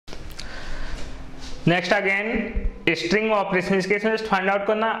Next again string operation, इसके इसमें find out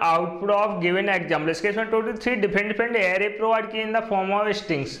करना आउटपुट ऑफ गिवन एग्जाम्पल। इसके इसमें टोटल 3 डिफरेंट एरे प्रोवाइड किए in the form of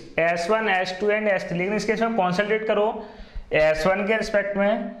strings S1, S2 and S3। लेकिन इसके इसमें कॉन्सेंट्रेट करो S1 के रिस्पेक्ट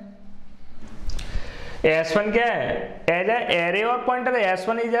में। S1 क्या है, एज एरे और pointer.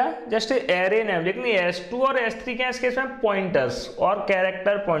 S1 is just array name, लेकिन S2 और S3 क्या है इसके इसमें पॉइंटर्स और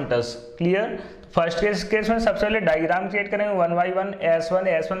character pointers. Clear. First case में सबसे पहले डायग्राम क्रिएट करेंगे 1 by 1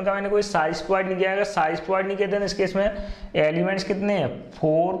 S1 का मैंने कोई साइज प्रोवाइड नहीं किया। अगर साइज प्रोवाइड नहीं किया देन इस केस में एलिमेंट्स कितने हैं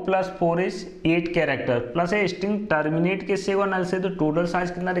 4 + 4 इज 8 कैरेक्टर प्लस है स्ट्रिंग टर्मिनेट किससे हुआ नल से, तो टोटल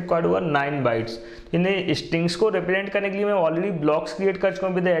साइज कितना रिक्वायर्ड हुआ 9 बाइट्स। इन स्ट्रिंग्स को रिप्रेजेंट करने के लिए मैं ऑलरेडी ब्लॉक्स क्रिएट कर चुका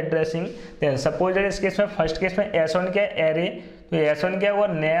हूँ विद एड्रेसिंग। देन सपोज इस केस में फर्स्ट केस में S1 क्या है एरे, तो S1 क्या हुआ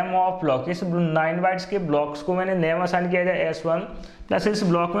नेम ऑफ ब्लॉक। इस 9 बाइट्स के ब्लॉक्स को मैंने नेम असाइन किया जाए S1 प्लस इस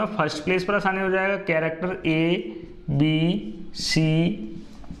ब्लॉक में फर्स्ट प्लेस पर असाइन हो जाएगा character A B C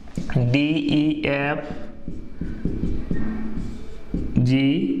D E F G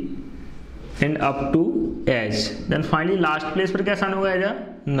and up to H। Then finally last place पर क्या असाइन होगा एज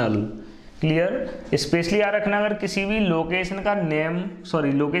नल। क्लियर। स्पेशली याद रखना अगर किसी भी लोकेशन का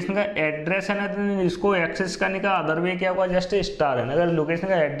लोकेशन का एड्रेस है ना, तो इसको एक्सेस करने का अदर वे क्या होगा जस्ट स्टार है। अगर लोकेशन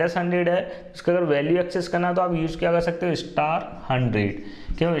का एड्रेस 100 है, इसका अगर वैल्यू एक्सेस करना है तो आप यूज क्या कर सकते हो *100।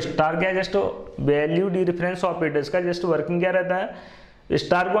 क्यों स्टार क्या है just value D reference operators का जस्ट वर्किंग क्या रहता है,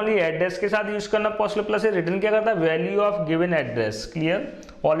 स्टार को ओनली एड्रेस के साथ यूज करना पॉसिबल प्लस रिटर्न क्या करता है value of given address. Clear.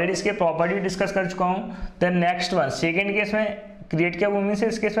 Already इसके प्रॉपर्टी डिस्कस कर चुका हूँ। Then next one second case में क्रिएट क्या भूमि से,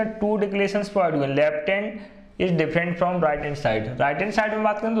 इसके इसमें 2 डिक्लेरेशंस प्रोवाइड हुए। Left hand is different from right hand side. Right hand side में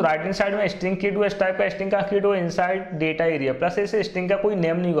बात करें तो राइट हैंड साइड में स्ट्रिंग क्रिएट हुआ, इस टाइप का स्ट्रिंग का क्रिएट हुआ इनसाइड डेटा एरिया प्लस इसे स्ट्रिंग का कोई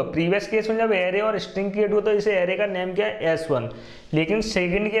नेम नहीं हुआ। प्रीवियस केस में जब एरे और स्ट्रिंग क्रिएट हुआ तो इसे एरे का नेम क्या है S1, लेकिन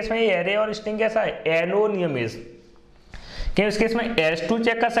सेकंड केस में ये एरे और स्ट्रिंग कैसा है एनोनिमस। क्या इसके इसमें S2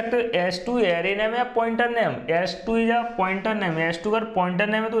 चेक कर सकते हो, S2 एरे नेम या pointer name, S2 is a pointer name. S2 अगर पॉइंटर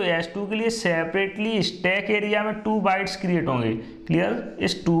नेम है तो S2 के लिए सेपरेटली स्टैक एरिया में 2 बाइट्स क्रिएट होंगे। क्लियर।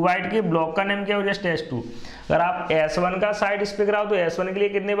 इस 2 बाइट के ब्लॉक का नेम क्या हो जस्ट S2। अगर आप S1 का साइड इस पे कराओ तो S1 के लिए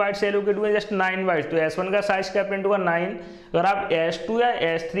कितने बाइट्स एलोकेट हुए जस्ट 9 बाइट्स, तो S1 का साइज क्या प्रिंट होगा 9। अगर आप S2 या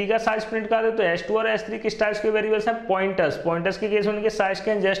S3 का साइज प्रिंट कर दो तो S2 और S3 किस टाइप के वेरिएबल्स हैं पॉइंटर्स। पॉइंटर्स के केस में उनके साइज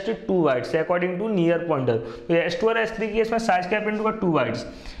क्या है just 2 bytes according to near pointer. तो S2 और S3 के केस में साइज क्या प्रिंट होगा 2 बाइट्स।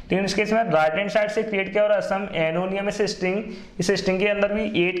 लेकिन इस केस में राइट हैंड साइड से क्रिएट क्या हो रहा है सम एनोनिमस स्ट्रिंग। इस स्ट्रिंग के अंदर भी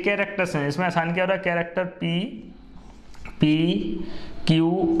 8 कैरेक्टर्स हैं। इसमें आसान क्या हो रहा है character P Q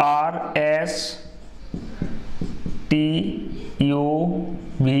R S T U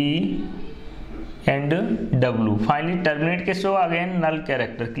V and W। Finally terminate किससे होगा अगेन नल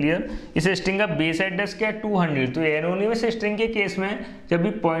कैरेक्टर। क्लियर। इस स्ट्रिंग का बेस एड्रेस क्या है 200। तो एनोनिमस स्ट्रिंग के केस में जब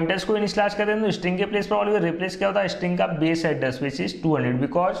भी पॉइंटर्स को इनिशियलाइज करते हैं तो स्ट्रिंग के प्लेस पर ऑलवेज रिप्लेस क्या होता है स्ट्रिंग का base address which is 200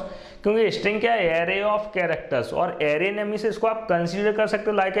 because क्योंकि स्ट्रिंग क्या है एरे ऑफ कैरेक्टर्स और एरे नेम से इसको आप कंसीडर कर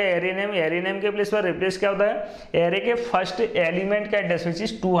सकते हो लाइक एरे नेम के प्लेस पर रिप्लेस क्या होता है एरे के फर्स्ट एलिमेंट का एड्रेस विच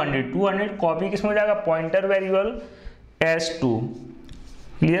इज 200 कॉपी किस में हो जाएगा pointer variable S2।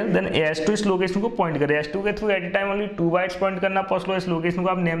 Clear. Then S2 इस लोकेशन को पॉइंट करे। S2 के थ्रू एट ए टाइम ओनली 2 बाइट्स पॉइंट करना पॉसिबल। इस लोकेशन को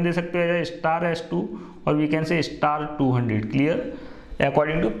आप नेम दे सकते हो *S2 और we can say *200। Clear.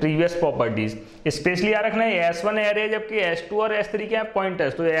 According to previous properties. Specially याद रखना है S1 एरे जबकि S2 और S3 क्या है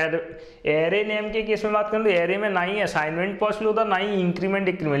पॉइंटर्स। तो एरे नेम के केस में बात करें तो एरे में ना ही असाइनमेंट पॉसिबल होता ना ही इंक्रीमेंट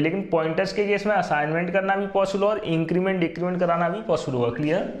डिक्रीमेंट, लेकिन पॉइंटर्स के केस में असाइनमेंट करना भी पॉसिबल और इंक्रीमेंट डिक्रीमेंट कराना भी पॉसिबल होगा।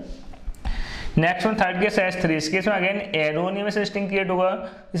 Clear. Next one third case S3। इस केस में अगेन एनोनिमस स्ट्रिंग क्रिएट होगा।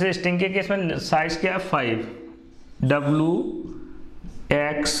 इस स्ट्रिंग के केस में साइज क्या है 5 W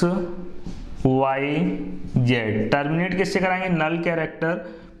X Y Z। Terminate किससे कराएंगे नल कैरेक्टर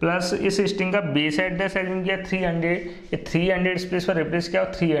प्लस इस स्ट्रिंग का बेस एड्रेस एज्यूम किया 300। ये 300 स्पेस पर रिप्लेस किया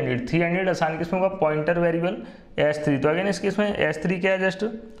 300 आसान किस में होगा पॉइंटर वेरिएबल S3। तो अगेन इस केस में S3 क्या है जस्ट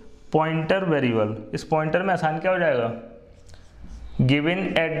पॉइंटर वेरिएबल। इस पॉइंटर में आसान क्या हो जाएगा given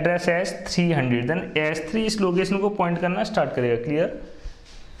address as 300। Then S3 इस लोकेशन को पॉइंट करना स्टार्ट करेगा। क्लियर।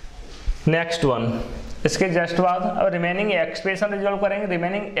 नेक्स्ट वन इसके जस्ट बाद अब रिमेनिंग एक्सप्रेशन रिजॉल्व करेंगे।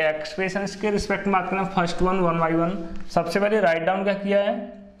 रिमेनिंग एक्सप्रेशन के रिस्पेक्ट में बात करें फर्स्ट वन 1 by 1। सबसे पहले राइट डाउन क्या किया है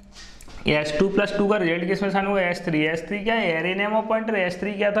S2 + 2 का रिजल्ट किसमें आसान होगा S3 क्या है array name of pointer.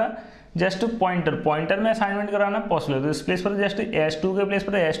 S3 क्या था जस्ट पॉइंटर में असाइनमेंट कराना पॉसिबल है। तो इस प्लेस पर जस्ट S2 के प्लेस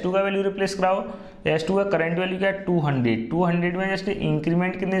पर S2 का वैल्यू रिप्लेस कराओ। S2 का करंट वैल्यू क्या है 200 में जस्ट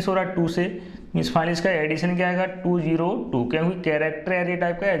इंक्रीमेंट कितने से हो रहा है 2 से मीन्स फाइनली इसका एडिशन क्या आएगा 202 क्योंकि कैरेक्टर एरे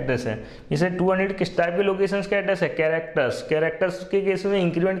टाइप का एड्रेस है। इसे 200 किस टाइप के लोकेशंस का एड्रेस है कैरेक्टर्स के केस में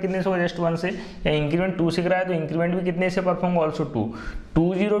इंक्रीमेंट कितने से होगा जस्ट 1 से या इंक्रीमेंट 2 से कराया तो इंक्रीमेंट भी कितने से परफॉर्म ऑल्सो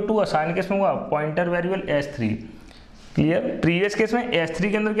 202 आसान किस में होगा pointer variable S3। Clear. Previous case में S3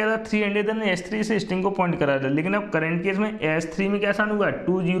 के अंदर क्या था 300 ने S3 से स्ट्रिंग को पॉइंट करा था, लेकिन अब करंट केस में S3 में क्या साइन होगा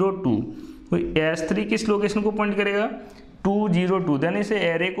 202, तो S3 किस लोकेशन को पॉइंट करेगा 202, देन इसे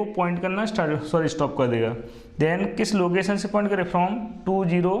एरे को पॉइंट करना स्टॉप कर देगा। देन किस लोकेशन से पॉइंट करे फ्रॉम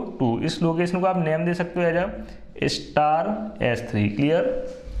 202, इस लोकेशन को आप नेम दे सकते हो as a star S3, clear.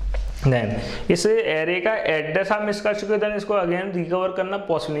 Then इस एरे का एड्रेस आप मिस कर चुके हो, देन इसको अगेन रिकवर करना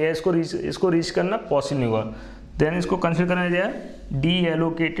पॉसिबल नहीं है, इसको रीच करना पॉसिबल नहीं होगा, देन इसको कंसिडर करना जाए D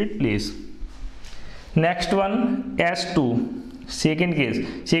allocated place. Next one S2, second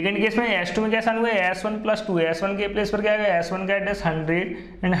case में S2 में क्या साइन हुआ है S1 + 2, S1 के प्लेस पर क्या आएगा S1 का एड्रेस 100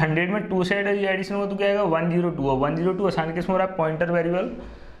 एंड 100 में 2 से एडिशन हुआ तो क्या आएगा 102, और 102 आसान केस में हो रहा है पॉइंटर वेरिएबल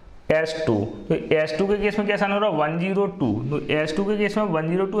S2, तो S2 के केस में क्या आसान हो रहा है 102, तो S2 के केस में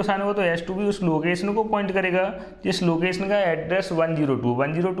 102 आसान होगा तो S2 भी उस लोकेशन को पॉइंट करेगा जिस लोकेशन का address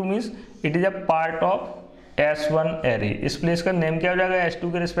 102 means it is a part of S1 array. इस प्लेस का नेम क्या हो जाएगा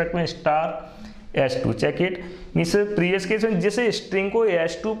S2 के रिस्पेक्ट में star S2, check it. Means previous case में जिसे स्ट्रिंग को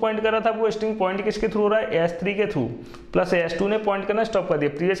S2 पॉइंट कर रहा था वो स्ट्रिंग पॉइंट किसके थ्रू हो रहा है S3 के थ्रू, प्लस S2 ने पॉइंट करना स्टॉप कर दिया।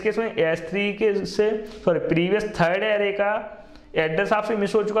 प्रीवियस केस में प्रीवियस थर्ड एरे का एड्रेस आपसे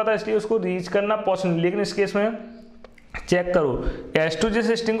मिस हो चुका था इसलिए उसको रीच करना पॉसिबल, लेकिन इस केस में चेक करो S2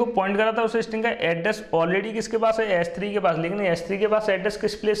 जिस स्ट्रिंग को पॉइंट करा था उस स्ट्रिंग का एड्रेस ऑलरेडी किसके पास है S3 के पास, लेकिन S3 के पास एड्रेस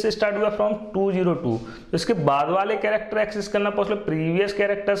किस प्लेस से स्टार्ट हुआ फ्रॉम 202, तो इसके बाद वाले कैरेक्टर एक्सेस करना पॉसिबल। प्रीवियस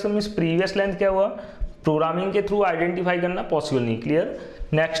कैरेक्टर से मींस प्रीवियस लेंथ क्या हुआ प्रोग्रामिंग के थ्रू आइडेंटिफाई करना पॉसिबल नहीं, क्लियर।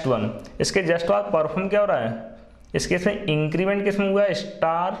 नेक्स्ट वन, इसके जस्ट बाद परफॉर्म क्या हो रहा है, इस केस में इंक्रीमेंट किसमें हुआ है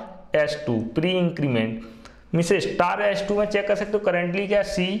star S2 pre increment, means star S2 में चेक कर सकते हो करेंटली क्या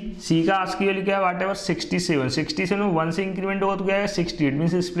C का आस्क की वैल्यू क्या है वाट एवर 67 में 1 से इंक्रीमेंट होगा तो क्या है 68,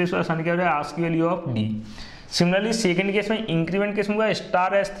 मीन्स इस प्लेस पर आसानी क्या हो जाएगा आस्क की value of D। Similarly second case में इंक्रीमेंट किस में हुआ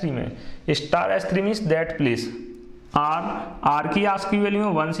स्टार S3 में, star S3 means that place R की आस्क की वैल्यू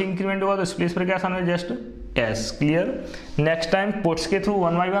में 1 से इंक्रीमेंट होगा तो इस प्लेस पर क्या आसान है just S, clear. Next time puts के थ्रू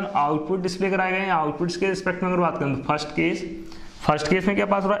 1 by 1 आउटपुट डिस्प्ले कराए गए हैं। आउटपुट्स के रिस्पेक्ट में अगर बात करें तो फर्स्ट केस में क्या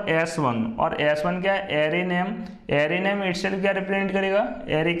पास हो रहा है S1, और S1 क्या है एरे नेम इटसेल्फ क्या रिप्रेजेंट करेगा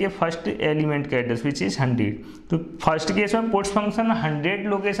एरे के फर्स्ट एलिमेंट का एड्रेस विच इज 100, तो फर्स्ट केस में पुट्स फंक्शन 100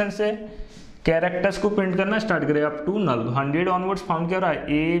 लोकेशन से कैरेक्टर्स को प्रिंट करना स्टार्ट करेगा up to null, 100 onwards found क्या हो रहा है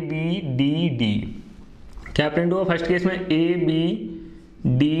ABDD, क्या प्रिंट हुआ फर्स्ट केस में ABDDEF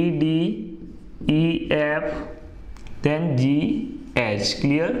then GH,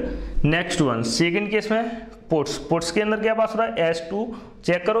 clear. Next one, second case में पुट्स के अंदर क्या पास हो रहा है S2,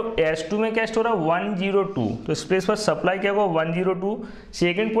 चेक करो S2 में क्या स्टोर है 102, तो इस प्लेस पर सप्लाई क्या होगा 102।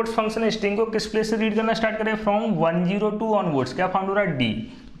 सेकंड पुट्स फंक्शन स्ट्रिंग को किस प्लेस से रीड करना स्टार्ट करें फ्रॉम 102 ऑनवर्ड्स, क्या फाउंड हो रहा है D,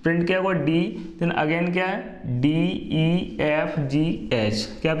 प्रिंट क्या होगा D, देन अगेन क्या है DEFGH,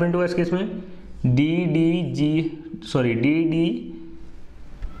 क्या प्रिंट होगा इस केस में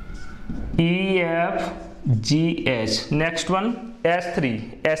DDEFGH। नेक्स्ट वन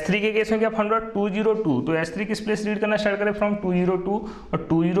S3 के केस में क्या फाउंड हुआ 202, तो S3 किस प्लेस रीड करना स्टार्ट करें फ्रॉम 202, और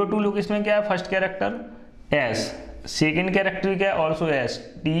 202 लोकेशन में क्या है first character S, second character क्या है also S,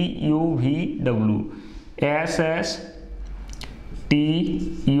 TUVW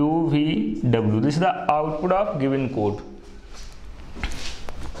SSTUVW, this is the output of given code.